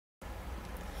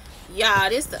Y'all,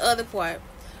 this the other part.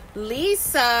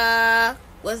 Lisa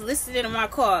was listening to my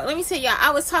car. Let me tell y'all,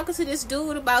 I was talking to this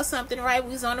dude about something, right?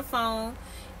 We was on the phone,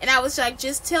 and I was like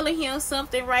just telling him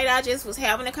something, right? I just was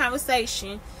having a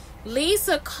conversation.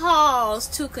 Lisa calls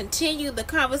to continue the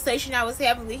conversation I was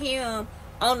having with him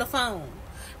on the phone.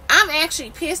 I'm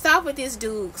actually pissed off at this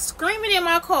dude, screaming in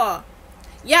my car.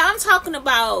 Yeah, I'm talking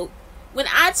about when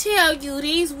I tell you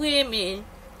these women,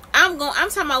 I'm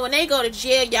talking about when they go to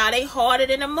jail, y'all, they harder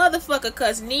than a motherfucker,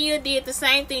 cause Nia did the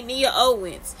same thing, Nia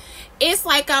Owens. It's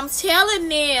like I'm telling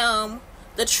them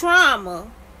the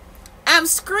trauma. I'm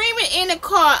screaming in the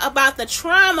car about the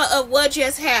trauma of what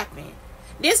just happened.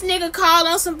 This nigga called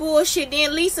on some bullshit,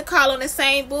 then Lisa called on the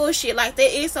same bullshit, like that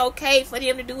it's okay for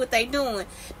them to do what they doing.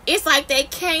 It's like they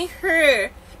can't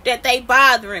hear that they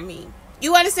bothering me.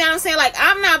 You understand what I'm saying? Like,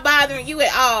 I'm not bothering you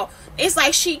at all. It's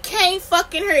like she can't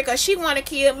fucking hear because she want to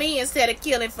kill me instead of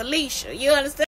killing Felicia. You understand?